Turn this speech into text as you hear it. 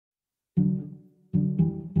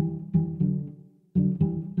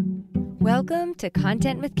Welcome to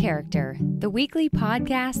Content with Character, the weekly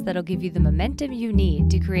podcast that'll give you the momentum you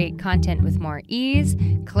need to create content with more ease,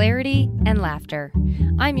 clarity, and laughter.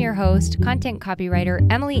 I'm your host, content copywriter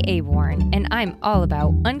Emily Aborn, and I'm all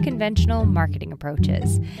about unconventional marketing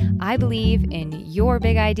approaches. I believe in your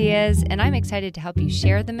big ideas, and I'm excited to help you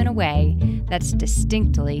share them in a way that's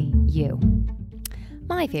distinctly you.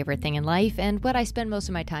 My favorite thing in life, and what I spend most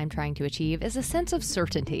of my time trying to achieve, is a sense of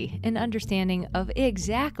certainty and understanding of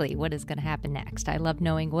exactly what is going to happen next. I love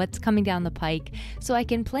knowing what's coming down the pike so I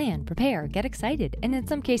can plan, prepare, get excited, and in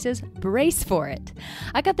some cases, brace for it.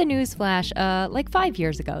 I got the news flash like 5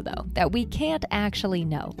 years ago, though, that we can't actually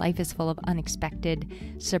know. Life is full of unexpected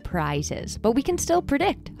surprises, but we can still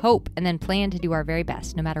predict, hope, and then plan to do our very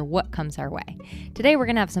best no matter what comes our way. Today, we're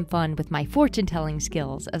going to have some fun with my fortune-telling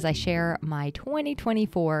skills as I share my 2024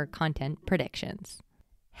 content predictions.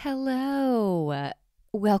 Hello.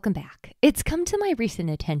 Welcome back. It's come to my recent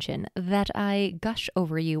attention that I gush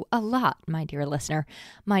over you a lot, my dear listener,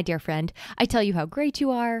 my dear friend. I tell you how great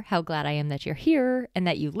you are, how glad I am that you're here, and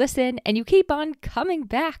that you listen, and you keep on coming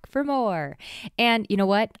back for more. And you know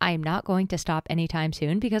what? I am not going to stop anytime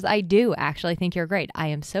soon because I do actually think you're great. I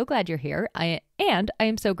am so glad you're here. And I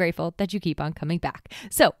am so grateful that you keep on coming back.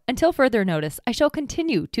 So until further notice, I shall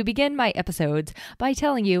continue to begin my episodes by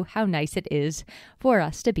telling you how nice it is for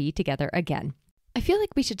us to be together again. I feel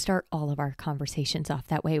like we should start all of our conversations off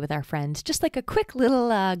that way with our friends, just like a quick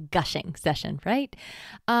little gushing session, right?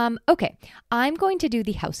 Okay, I'm going to do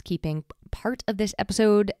the housekeeping part of this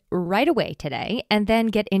episode right away today and then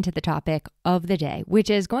get into the topic of the day, which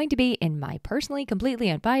is going to be, in my personally completely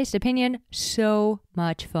unbiased opinion, so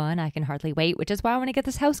much fun. I can hardly wait, which is why I want to get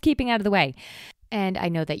this housekeeping out of the way. And I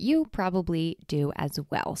know that you probably do as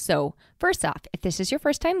well. So first off, if this is your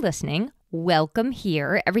first time listening, welcome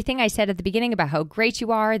here. Everything I said at the beginning about how great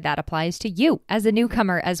you are, that applies to you as a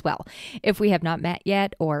newcomer as well. If we have not met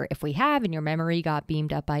yet, or if we have and your memory got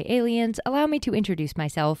beamed up by aliens, allow me to introduce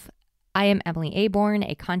myself. I am Emily Aborn,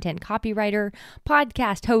 a content copywriter,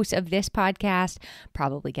 podcast host of this podcast,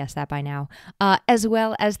 probably guessed that by now, as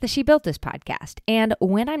well as the She Built This podcast. And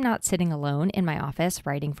when I'm not sitting alone in my office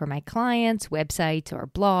writing for my clients, websites, or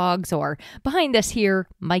blogs, or behind this here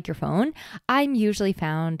microphone, I'm usually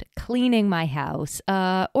found cleaning my house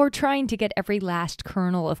or trying to get every last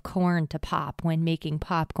kernel of corn to pop when making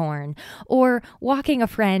popcorn, or walking a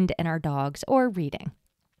friend and our dogs, or reading.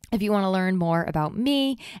 If you want to learn more about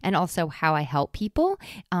me and also how I help people,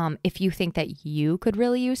 if you think that you could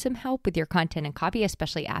really use some help with your content and copy,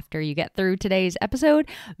 especially after you get through today's episode,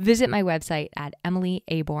 visit my website at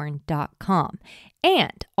emilyaborn.com.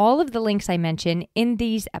 And all of the links I mention in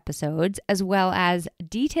these episodes, as well as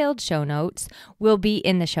detailed show notes, will be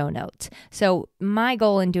in the show notes. So my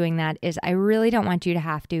goal in doing that is I really don't want you to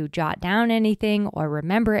have to jot down anything or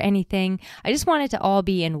remember anything. I just want it to all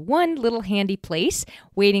be in one little handy place,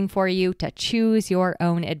 waiting for you to choose your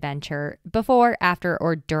own adventure before, after,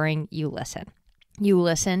 or during you listen. You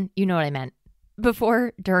listen, you know what I meant.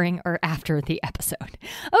 Before, during, or after the episode.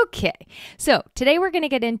 Okay, so today we're going to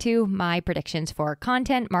get into my predictions for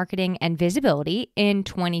content, marketing, and visibility in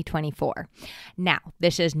 2024. Now,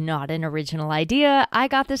 this is not an original idea. I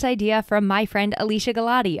got this idea from my friend Alesia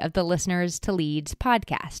Galati of the Listeners to Leads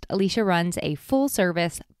podcast. Alesia runs a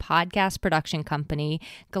full-service podcast production company,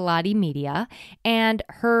 Galati Media, and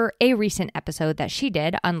a recent episode that she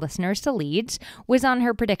did on Listeners to Leads was on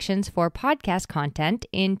her predictions for podcast content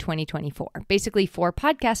in 2024. Basically for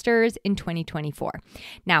podcasters in 2024.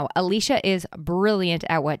 Now, Alesia is brilliant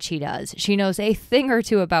at what she does. She knows a thing or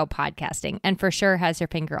two about podcasting and for sure has her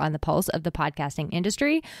finger on the pulse of the podcasting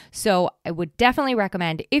industry. So I would definitely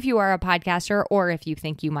recommend, if you are a podcaster or if you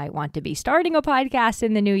think you might want to be starting a podcast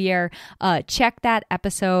in the new year, check that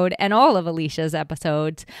episode and all of Alesia's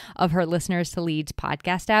episodes of her Listeners to Leads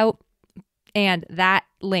podcast out. And that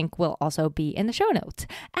link will also be in the show notes.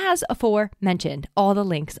 As aforementioned, all the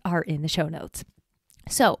links are in the show notes.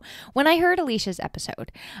 So when I heard Alesia's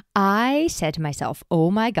episode, I said to myself, oh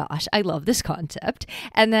my gosh, I love this concept.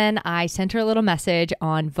 And then I sent her a little message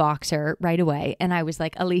on Voxer right away. And I was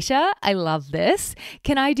like, Alesia, I love this.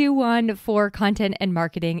 Can I do one for content and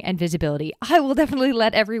marketing and visibility? I will definitely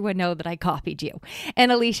let everyone know that I copied you.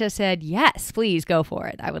 And Alesia said, yes, please go for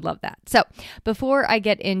it. I would love that. So before I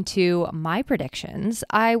get into my predictions,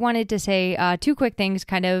 I wanted to say two quick things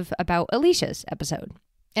kind of about Alesia's episode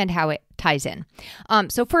and how it ties in.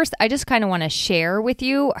 So first, I just kind of want to share with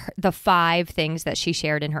you the 5 things that she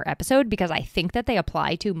shared in her episode because I think that they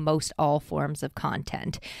apply to most all forms of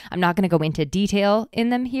content. I'm not going to go into detail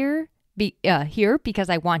in them here here because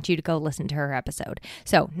I want you to go listen to her episode.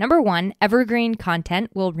 So, number 1, evergreen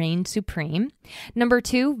content will reign supreme. Number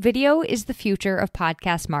 2, video is the future of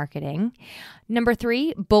podcast marketing. Number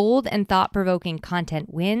 3, bold and thought-provoking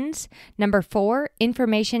content wins. Number 4,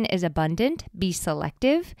 information is abundant. Be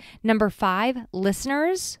selective. Number 5,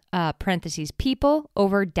 listeners, parentheses, people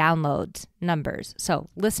over downloads, numbers. So,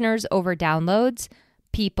 listeners over downloads,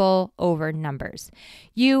 people over numbers.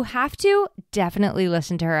 You have to definitely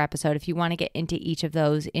listen to her episode if you want to get into each of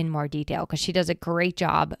those in more detail, because she does a great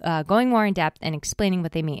job going more in depth and explaining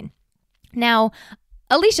what they mean. Now,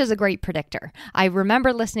 Alesia's a great predictor. I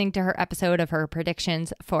remember listening to her episode of her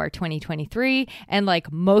predictions for 2023, and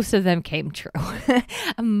like most of them came true.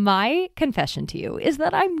 My confession to you is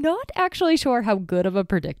that I'm not actually sure how good of a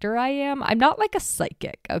predictor I am. I'm not like a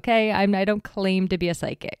psychic, okay? I don't claim to be a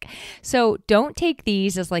psychic. So don't take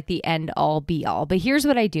these as like the end all be all. But here's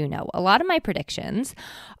what I do know. A lot of my predictions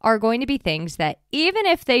are going to be things that even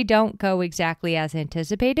if they don't go exactly as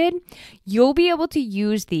anticipated, you'll be able to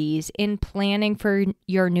use these in planning for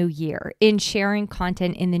your new year, in sharing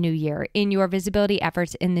content in the new year, in your visibility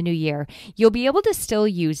efforts in the new year. You'll be able to still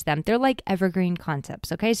use them. They're like evergreen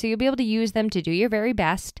concepts, okay? So you'll be able to use them to do your very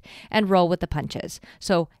best and roll with the punches.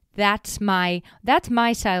 So that's my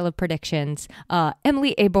style of predictions.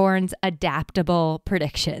 Emily Aborn's adaptable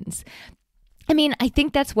predictions. I mean, I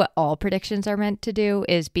think that's what all predictions are meant to do,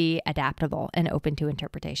 is be adaptable and open to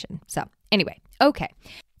interpretation. So anyway, okay.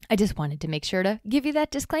 I just wanted to make sure to give you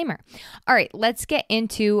that disclaimer. All right, let's get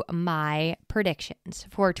into my predictions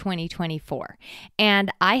for 2024.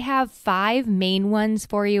 And I have 5 main ones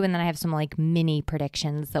for you, and then I have some like mini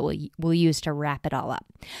predictions that we'll use to wrap it all up.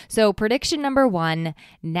 So prediction number 1,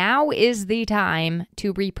 now is the time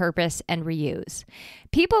to repurpose and reuse.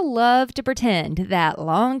 People love to pretend that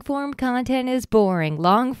long-form content is boring.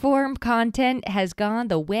 Long-form content has gone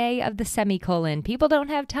the way of the semicolon. People don't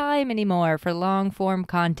have time anymore for long-form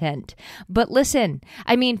content. But listen,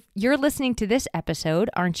 I mean, you're listening to this episode,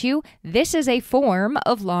 aren't you? This is a form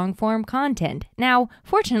of long-form content. Now,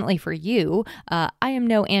 fortunately for you, I am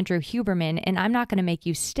no Andrew Huberman, and I'm not going to make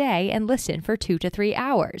you stay and listen for 2 to 3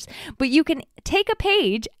 hours. But you can take a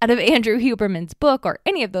page out of Andrew Huberman's book or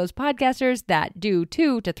any of those podcasters that do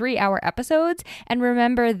 2 to 3 hour episodes, and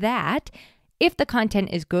remember that if the content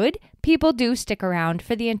is good, people do stick around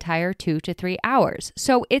for the entire 2 to 3 hours.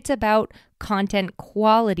 So it's about content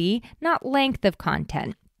quality, not length of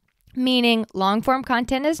content. Meaning long-form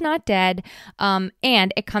content is not dead,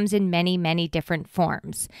 and it comes in many, many different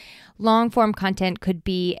forms. Long-form content could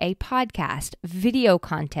be a podcast, video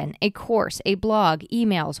content, a course, a blog,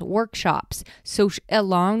 emails, workshops, a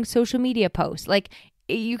long social media post. Like,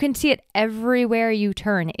 you can see it everywhere you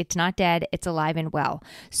turn. It's not dead. It's alive and well.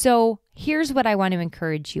 So here's what I want to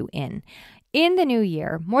encourage you in. In the new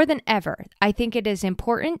year, more than ever, I think it is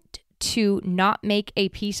important to not make a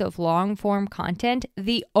piece of long-form content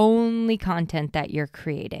the only content that you're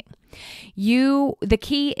creating. The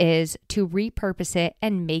key is to repurpose it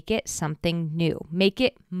and make it something new. Make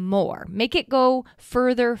it more. Make it go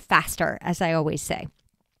further, faster, as I always say.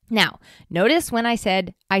 Now, notice when I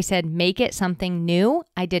said make it something new,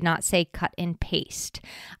 I did not say cut and paste.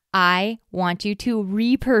 I want you to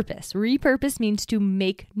repurpose. Repurpose means to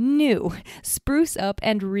make new, spruce up,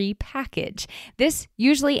 and repackage. This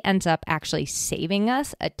usually ends up actually saving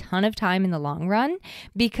us a ton of time in the long run,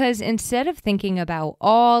 because instead of thinking about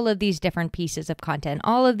all of these different pieces of content,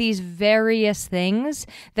 all of these various things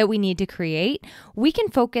that we need to create, we can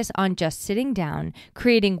focus on just sitting down,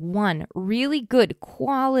 creating one really good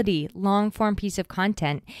quality long-form piece of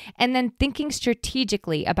content, and then thinking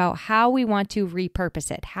strategically about how we want to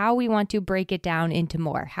repurpose it, how we want to break it down into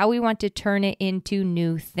more, how we want to turn it into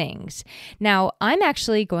new things. Now, I'm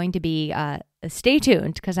actually going to be, stay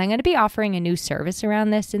tuned, because I'm going to be offering a new service around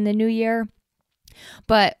this in the new year.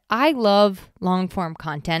 But I love long-form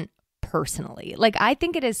content personally. Like, I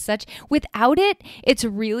think it is without it, it's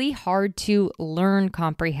really hard to learn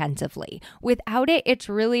comprehensively. Without it, it's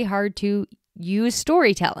really hard to use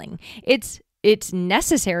storytelling. It's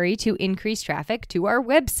necessary to increase traffic to our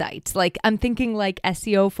websites. Like, I'm thinking like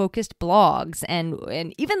SEO focused blogs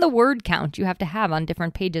and even the word count you have to have on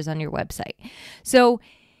different pages on your website. So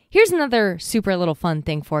here's another super little fun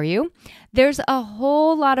thing for you. There's a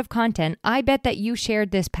whole lot of content I bet that you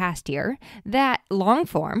shared this past year, that long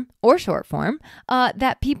form or short form,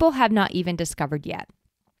 that people have not even discovered yet.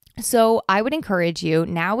 So I would encourage you,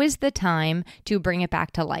 now is the time to bring it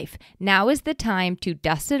back to life. Now is the time to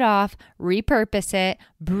dust it off, repurpose it,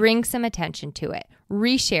 bring some attention to it,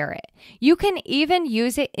 reshare it. You can even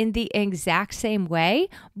use it in the exact same way,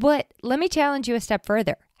 but let me challenge you a step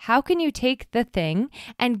further. how can you take the thing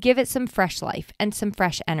and give it some fresh life and some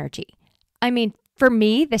fresh energy? I mean, for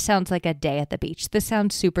me, this sounds like a day at the beach. This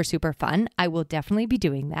sounds super, super fun. I will definitely be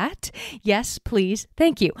doing that. Yes, please.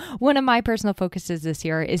 Thank you. One of my personal focuses this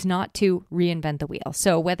year is not to reinvent the wheel.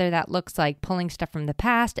 So whether that looks like pulling stuff from the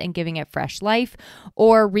past and giving it fresh life,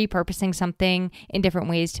 or repurposing something in different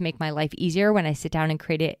ways to make my life easier when I sit down and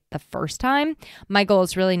create it the first time, my goal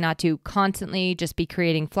is really not to constantly just be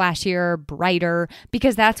creating flashier, brighter,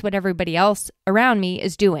 because that's what everybody else around me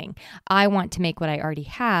is doing. I want to make what I already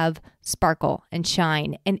have sparkle and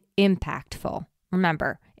shine and impactful.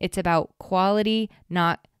 Remember, it's about quality,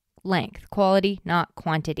 not length. Quality, not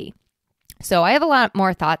quantity. So I have a lot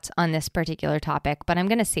more thoughts on this particular topic, but I'm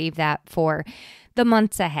going to save that for the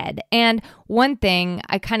months ahead. And one thing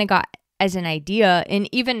I kind of got as an idea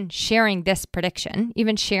in even sharing this prediction,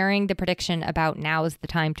 even sharing the prediction about now is the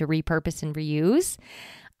time to repurpose and reuse,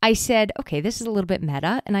 I said, okay, this is a little bit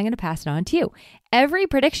meta, and I'm going to pass it on to you. Every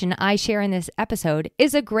prediction I share in this episode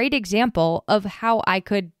is a great example of how I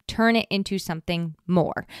could turn it into something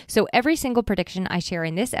more. So every single prediction I share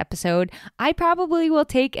in this episode, I probably will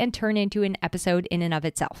take and turn into an episode in and of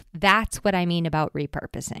itself. That's what I mean about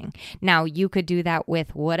repurposing. Now, you could do that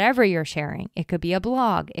with whatever you're sharing. It could be a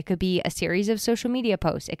blog. It could be a series of social media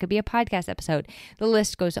posts. It could be a podcast episode. The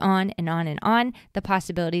list goes on and on and on. The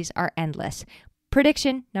possibilities are endless.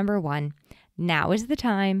 Prediction number 1, now is the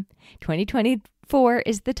time, 2024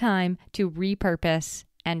 is the time to repurpose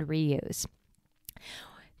and reuse.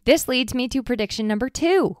 This leads me to prediction number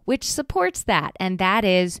 2, which supports that, and that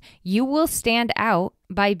is you will stand out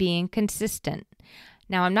by being consistent.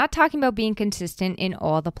 Now, I'm not talking about being consistent in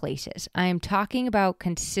all the places. I am talking about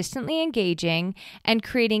consistently engaging and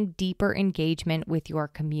creating deeper engagement with your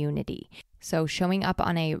community. So showing up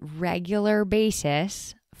on a regular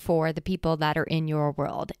basis for the people that are in your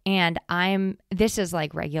world. And this is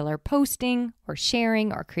like regular posting or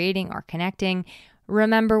sharing or creating or connecting.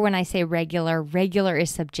 Remember, when I say regular is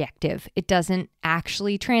subjective. It doesn't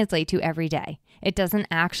actually translate to every day. It doesn't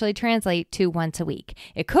actually translate to once a week.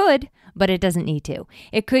 It could, but it doesn't need to.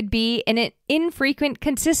 It could be an infrequent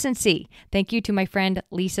consistency. Thank you to my friend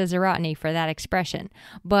Lisa Zaratny for that expression.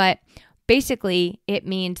 But basically, it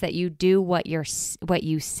means that you do what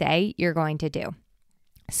you say you're going to do.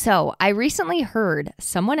 So I recently heard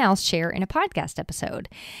someone else share in a podcast episode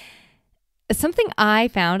something I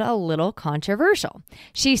found a little controversial.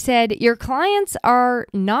 She said, your clients are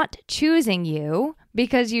not choosing you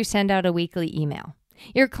because you send out a weekly email.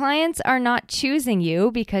 Your clients are not choosing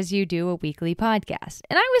you because you do a weekly podcast.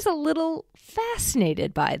 And I was a little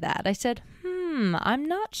fascinated by that. I said, I'm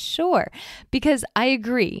not sure, because I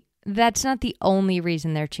agree. That's not the only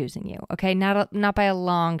reason they're choosing you, okay? Not by a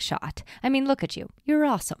long shot. I mean, look at you. You're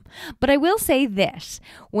awesome. But I will say this.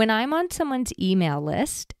 When I'm on someone's email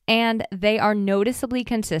list and they are noticeably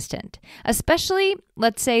consistent, especially,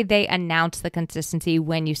 let's say they announce the consistency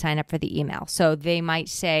when you sign up for the email. So they might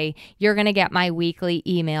say, you're going to get my weekly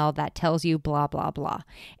email that tells you blah, blah, blah.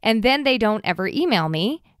 And then they don't ever email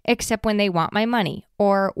me except when they want my money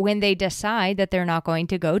or when they decide that they're not going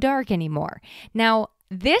to go dark anymore. Now,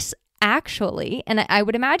 this actually, and I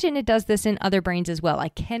would imagine it does this in other brains as well. I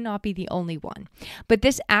cannot be the only one. But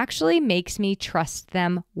this actually makes me trust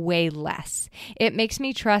them way less. It makes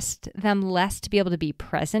me trust them less to be able to be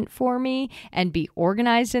present for me and be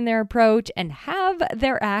organized in their approach and have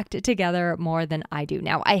their act together more than I do.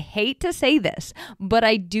 Now, I hate to say this, but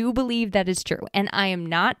I do believe that is true. And I am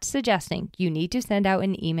not suggesting you need to send out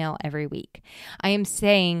an email every week. I am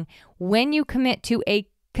saying when you commit to a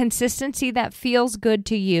consistency that feels good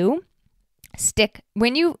to you,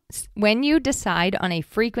 when you decide on a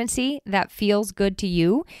frequency that feels good to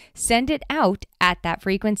you, send it out at that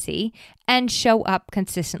frequency and show up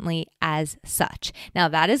consistently as such. Now,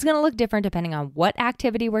 that is going to look different depending on what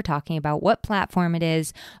activity we're talking about, what platform it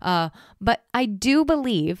is, but I do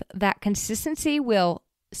believe that consistency will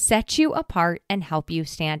set you apart and help you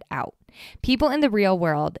stand out. People in the real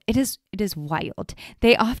world, it is wild.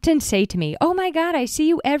 They often say to me, oh my God, I see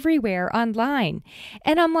you everywhere online.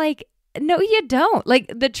 And I'm like, no, you don't.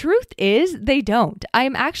 Like, the truth is they don't.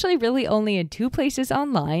 I'm actually really only in 2 places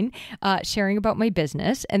online sharing about my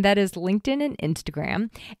business, and that is LinkedIn and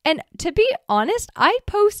Instagram. And to be honest, I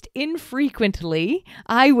post infrequently,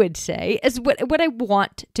 I would say, as what I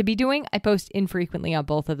want to be doing. I post infrequently on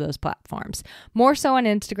both of those platforms. More so on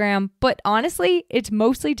Instagram, but honestly, it's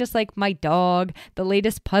mostly just like my dog, the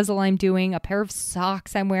latest puzzle I'm doing, a pair of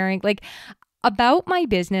socks I'm wearing. Like, About my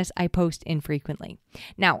business, I post infrequently.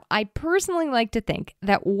 Now, I personally like to think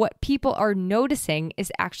that what people are noticing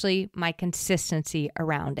is actually my consistency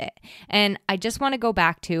around it. And I just want to go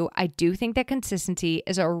back to, I do think that consistency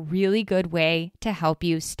is a really good way to help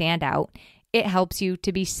you stand out. It helps you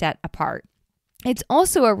to be set apart. It's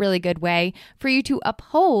also a really good way for you to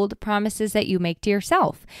uphold promises that you make to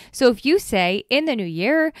yourself. So if you say in the new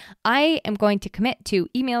year, I am going to commit to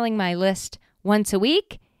emailing my list once a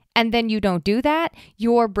week, and then you don't do that,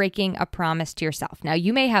 you're breaking a promise to yourself. Now,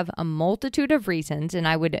 you may have a multitude of reasons, and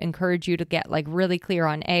I would encourage you to get really clear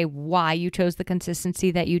on why you chose the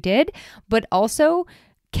consistency that you did, but also,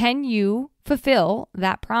 can you fulfill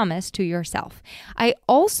that promise to yourself? I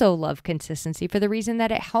also love consistency for the reason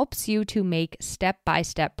that it helps you to make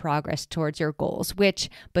step-by-step progress towards your goals, which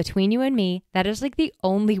between you and me, that is the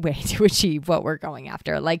only way to achieve what we're going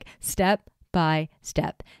after, step by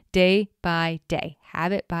step, day by day,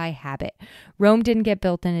 habit by habit. Rome didn't get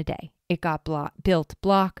built in a day. It got built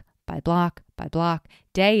block by block by block,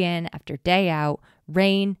 day in after day out,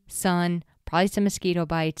 rain, sun, probably some mosquito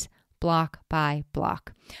bites, block by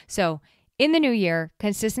block. So in the new year,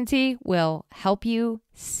 consistency will help you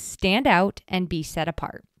stand out and be set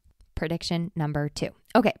apart. Prediction number 2.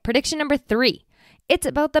 Okay, prediction number 3. It's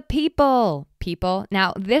about the people.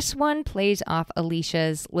 Now, this one plays off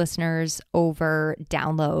Alesia's listeners over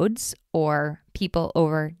downloads or people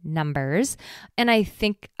over numbers. And I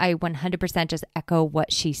think I 100% just echo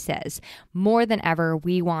what she says. More than ever,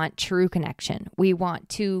 we want true connection. We want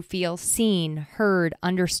to feel seen, heard,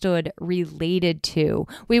 understood, related to.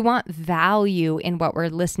 We want value in what we're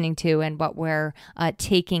listening to and what we're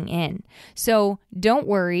taking in. So don't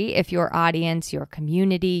worry if your audience, your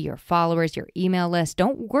community, your followers, your email list,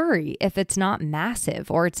 don't worry if it's not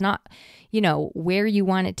massive or it's not, where you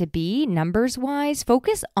want it to be numbers wise.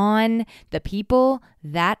 Focus on the people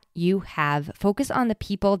that you have. Focus on the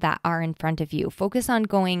people that are in front of you. Focus on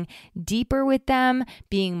going deeper with them,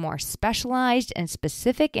 being more specialized and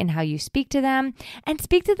specific in how you speak to them, and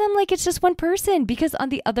speak to them like it's just one person, because on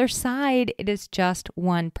the other side, it is just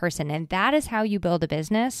one person. And that is how you build a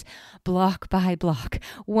business, block by block,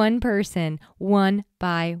 one person, one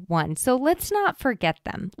by one. So let's not forget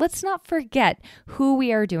them. Let's not forget who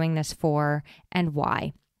we are doing this for and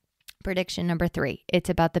why. Prediction number 3, it's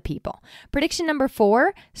about the people. Prediction number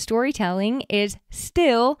 4, storytelling is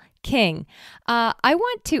still king. I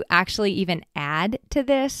want to actually even add to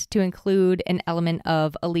this to include an element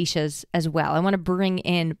of Alesia's as well. I want to bring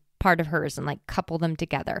in part of hers and couple them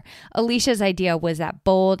together. Alesia's idea was that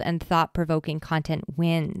bold and thought-provoking content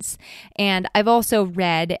wins. And I've also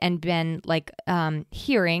read and been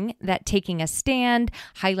hearing that taking a stand,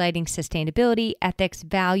 highlighting sustainability, ethics,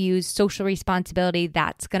 values, social responsibility,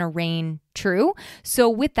 that's going to reign true. So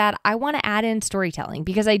with that, I want to add in storytelling,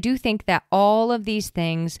 because I do think that all of these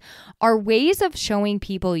things are ways of showing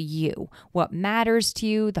people you, what matters to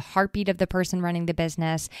you, the heartbeat of the person running the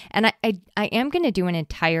business. And I am going to do an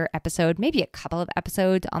entire episode, maybe a couple of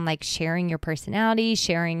episodes on sharing your personality,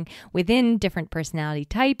 sharing within different personality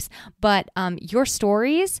types, but your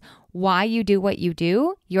stories, why you do what you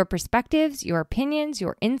do, your perspectives, your opinions,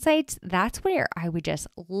 your insights, that's where I would just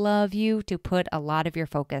love you to put a lot of your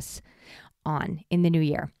focus on in the new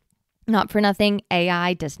year. Not for nothing,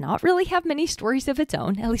 AI does not really have many stories of its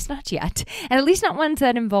own, at least not yet, and at least not ones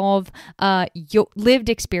that involve lived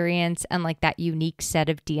experience and that unique set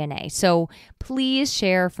of DNA. So please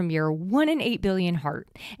share from your 1 in 8 billion heart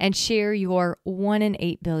and share your 1 in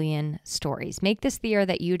 8 billion stories. Make this the year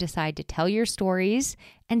that you decide to tell your stories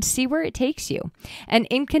and see where it takes you. And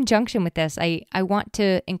in conjunction with this, I want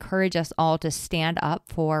to encourage us all to stand up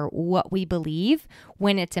for what we believe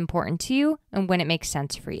when it's important to you and when it makes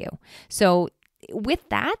sense for you. So with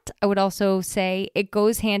that, I would also say it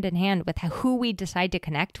goes hand in hand with who we decide to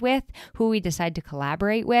connect with, who we decide to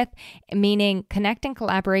collaborate with, meaning connect and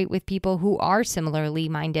collaborate with people who are similarly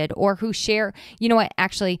minded or who share,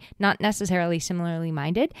 actually not necessarily similarly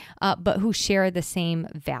minded, but who share the same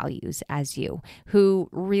values as you, who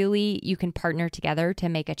really you can partner together to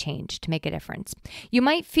make a change, to make a difference. You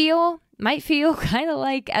might feel kind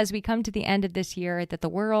of as we come to the end of this year that the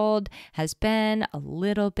world has been a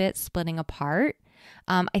little bit splitting apart.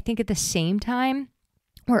 I think at the same time,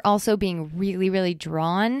 we're also being really, really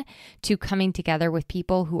drawn to coming together with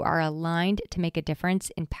people who are aligned to make a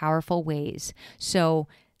difference in powerful ways. So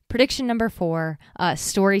prediction number 4,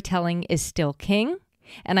 storytelling is still king.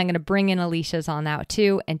 And I'm going to bring in Alesia's on that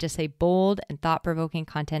too and just say bold and thought-provoking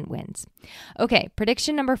content wins. Okay,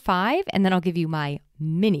 prediction number 5, and then I'll give you my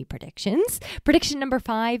mini predictions. Prediction number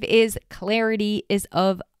 5 is clarity is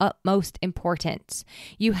of utmost importance.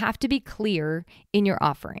 You have to be clear in your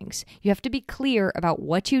offerings. You have to be clear about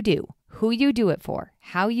what you do, who you do it for,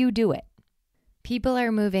 how you do it. People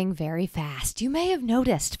are moving very fast. You may have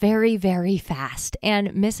noticed very, very fast,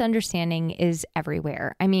 and misunderstanding is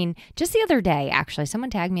everywhere. I mean, just the other day, actually, someone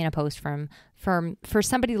tagged me in a post for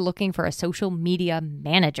somebody looking for a social media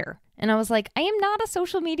manager. And I was like, I am not a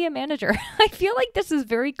social media manager. I feel like this is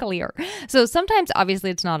very clear. So sometimes, obviously,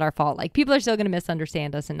 it's not our fault. Like, people are still going to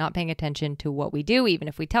misunderstand us and not paying attention to what we do, even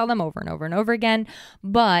if we tell them over and over and over again.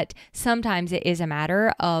 But sometimes it is a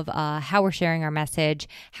matter of how we're sharing our message,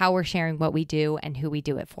 how we're sharing what we do, and who we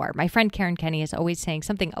do it for. My friend Karen Kenny is always saying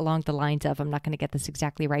something along the lines of, I'm not going to get this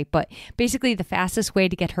exactly right, but basically the fastest way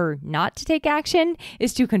to get her not to take action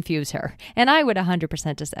is to confuse her. And I would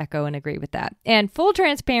 100% just echo and agree with that. And full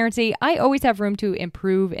transparency, I always have room to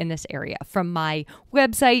improve in this area, from my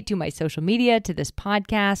website to my social media to this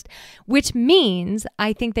podcast, which means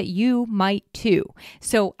I think that you might too.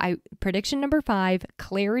 So prediction number 5,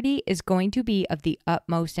 clarity is going to be of the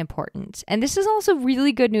utmost importance. And this is also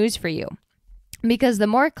really good news for you. Because the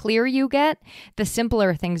more clear you get, the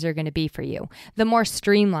simpler things are going to be for you. The more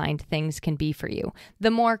streamlined things can be for you. The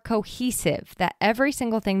more cohesive that every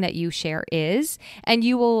single thing that you share is, and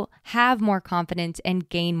you will have more confidence and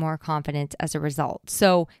gain more confidence as a result.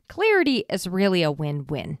 So clarity is really a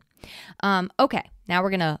win-win. Okay, now we're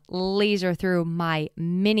going to laser through my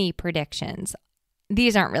mini predictions.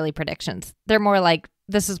 These aren't really predictions. They're more like,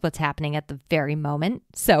 this is what's happening at the very moment.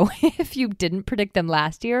 So if you didn't predict them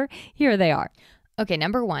last year, here they are. Okay,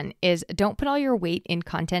 number 1 is don't put all your weight in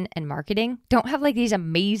content and marketing. Don't have like these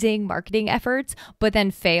amazing marketing efforts, but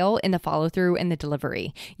then fail in the follow through and the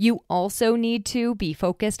delivery. You also need to be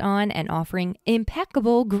focused on and offering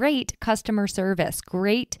impeccable, great customer service,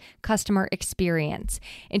 great customer experience.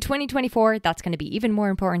 In 2024, that's going to be even more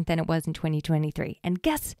important than it was in 2023. And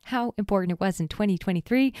guess how important it was in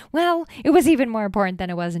 2023? Well, it was even more important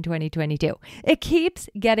than it was in 2022. It keeps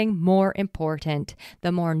getting more important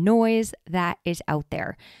the more noise that is out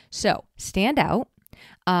there. So stand out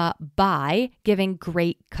by giving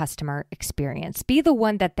great customer experience. Be the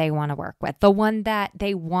one that they want to work with, the one that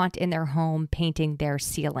they want in their home painting their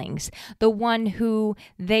ceilings, the one who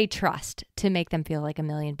they trust to make them feel like $1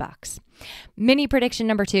 million. Mini prediction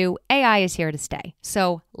number 2, AI is here to stay.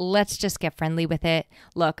 So let's just get friendly with it.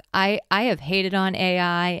 Look, I have hated on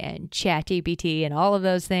AI and ChatGPT and all of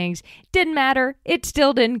those things. Didn't matter. It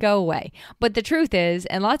still didn't go away. But the truth is,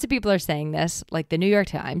 and lots of people are saying this, like the New York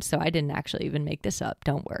Times, so I didn't actually even make this up,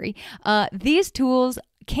 don't worry. These tools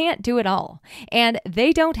can't do it all. And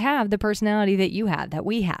they don't have the personality that you have, that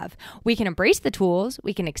we have. We can embrace the tools,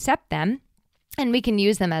 we can accept them, and we can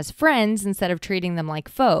use them as friends instead of treating them like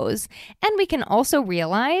foes. And we can also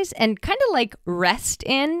realize and kind of like rest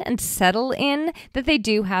in and settle in that they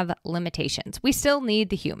do have limitations. We still need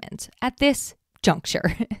the humans at this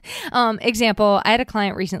juncture. Example, I had a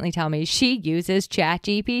client recently tell me she uses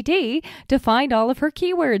ChatGPT to find all of her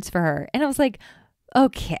keywords for her. And I was like,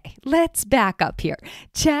 okay, let's back up here.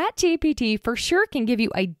 ChatGPT for sure can give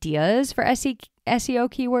you ideas for SEO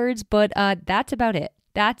keywords, but that's about it.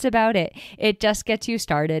 That's about it. It just gets you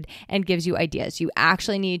started and gives you ideas. You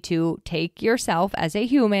actually need to take yourself as a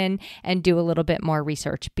human and do a little bit more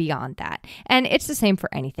research beyond that. And it's the same for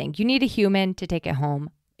anything. You need a human to take it home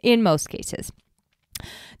in most cases.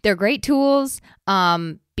 They're great tools.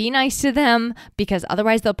 Be nice to them because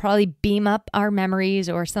otherwise they'll probably beam up our memories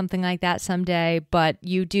or something like that someday. But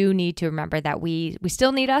you do need to remember that we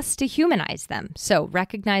still need us to humanize them. So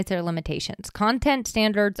recognize their limitations. Content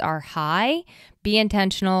standards are high. Be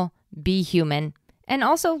intentional, be human, and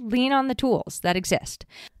also lean on the tools that exist.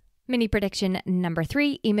 Mini prediction number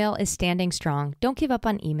 3, email is standing strong. Don't give up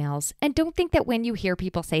on emails. And don't think that when you hear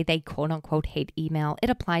people say they quote unquote hate email, it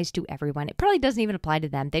applies to everyone. It probably doesn't even apply to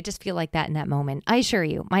them. They just feel like that in that moment. I assure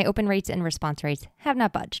you, my open rates and response rates have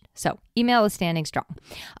not budged. So email is standing strong.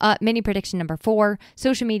 Mini prediction number 4,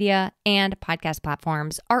 social media and podcast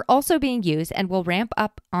platforms are also being used and will ramp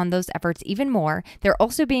up on those efforts even more. They're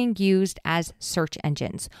also being used as search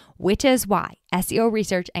engines, which is why SEO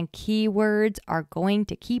research and keywords are going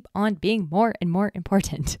to keep on being more and more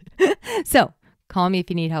important. So call me if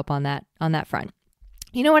you need help on that front.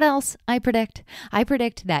 You know what else I predict? I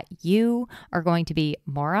predict that you are going to be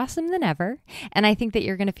more awesome than ever. And I think that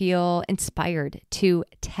you're going to feel inspired to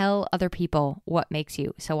tell other people what makes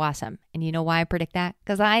you so awesome. And you know why I predict that?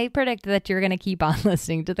 Because I predict that you're going to keep on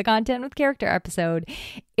listening to the Content with Character episode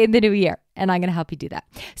in the new year. And I'm going to help you do that.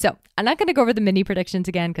 So I'm not going to go over the mini predictions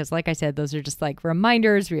again, because like I said, those are just like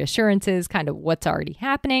reminders, reassurances, kind of what's already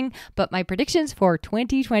happening. But my predictions for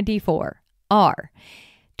 2024 are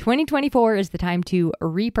 2024 is the time to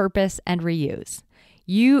repurpose and reuse.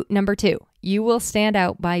 Number 2, you will stand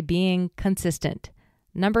out by being consistent.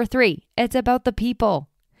 Number 3, it's about the people.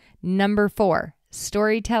 Number 4,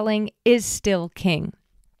 storytelling is still king.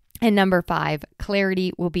 And number 5,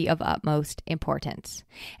 clarity will be of utmost importance.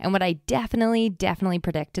 And what I definitely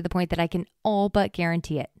predict, to the point that I can all but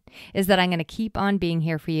guarantee it, is that I'm going to keep on being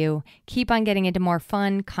here for you, keep on getting into more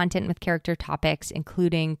fun content with character topics,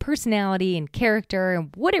 including personality and character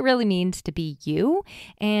and what it really means to be you.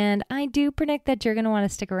 And I do predict that you're going to want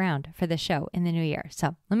to stick around for the show in the new year.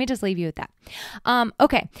 So let me just leave you with that.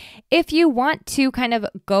 Okay. If you want to kind of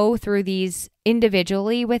go through these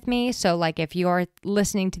individually with me, so like if you're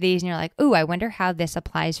listening to these and you're like, ooh, I wonder how this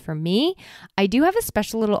applies for me, I do have a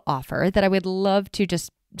special little offer that I would love to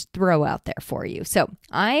just throw out there for you. So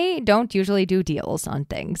I don't usually do deals on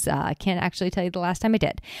things. I can't actually tell you the last time I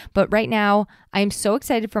did. But right now, I'm so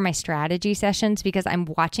excited for my strategy sessions, because I'm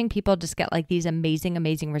watching people just get like these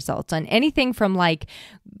amazing results on anything from like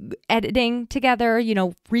editing together,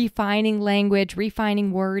 refining language,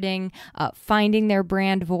 refining wording, finding their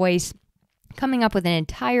brand voice, coming up with an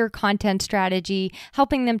entire content strategy,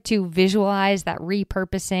 helping them to visualize that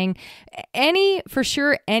repurposing,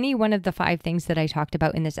 any one of the 5 things that I talked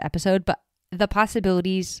about in this episode, but the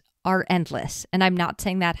possibilities are endless. And I'm not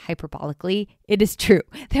saying that hyperbolically. It is true.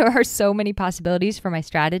 There are so many possibilities for my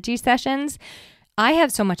strategy sessions. I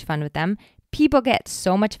have so much fun with them. People get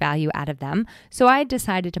so much value out of them. So I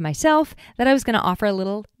decided to myself that I was going to offer a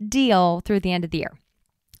little deal through the end of the year.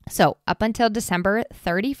 So up until December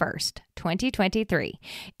 31st, 2023,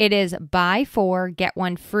 it is buy 4, get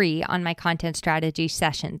 1 free on my content strategy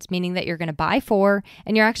sessions, meaning that you're going to buy 4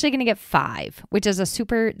 and you're actually going to get 5, which is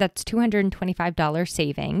that's $225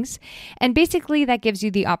 savings. And basically that gives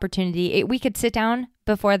you the opportunity, we could sit down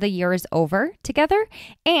before the year is over together,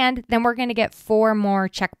 and then we're going to get 4 more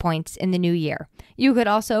checkpoints in the new year. You could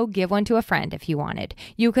also give one to a friend if you wanted.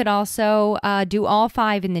 You could also do all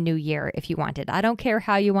 5 in the new year if you wanted. I don't care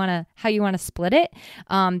how you want to split it.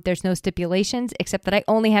 There's no stipulations, except that I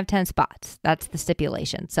only have 10 spots. That's the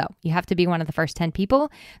stipulation. So you have to be one of the first 10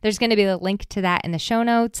 people. There's going to be a link to that in the show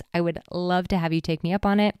notes. I would love to have you take me up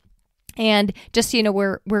on it. And just so you know,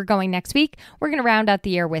 we're going next week. We're going to round out the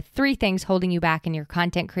year with 3 things holding you back in your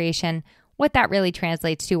content creation. What that really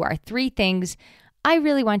translates to are 3 things I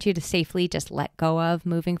really want you to safely just let go of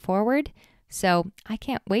moving forward. So I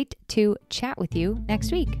can't wait to chat with you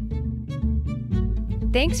next week.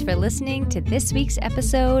 Thanks for listening to this week's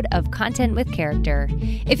episode of Content with Character.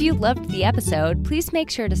 If you loved the episode, please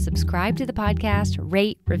make sure to subscribe to the podcast,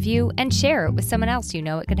 rate, review, and share it with someone else you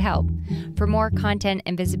know it could help. For more content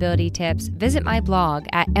and visibility tips, visit my blog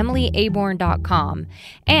at emilyaborn.com,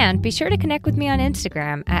 and be sure to connect with me on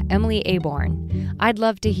Instagram at emilyaborn. I'd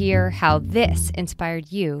love to hear how this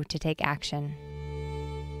inspired you to take action.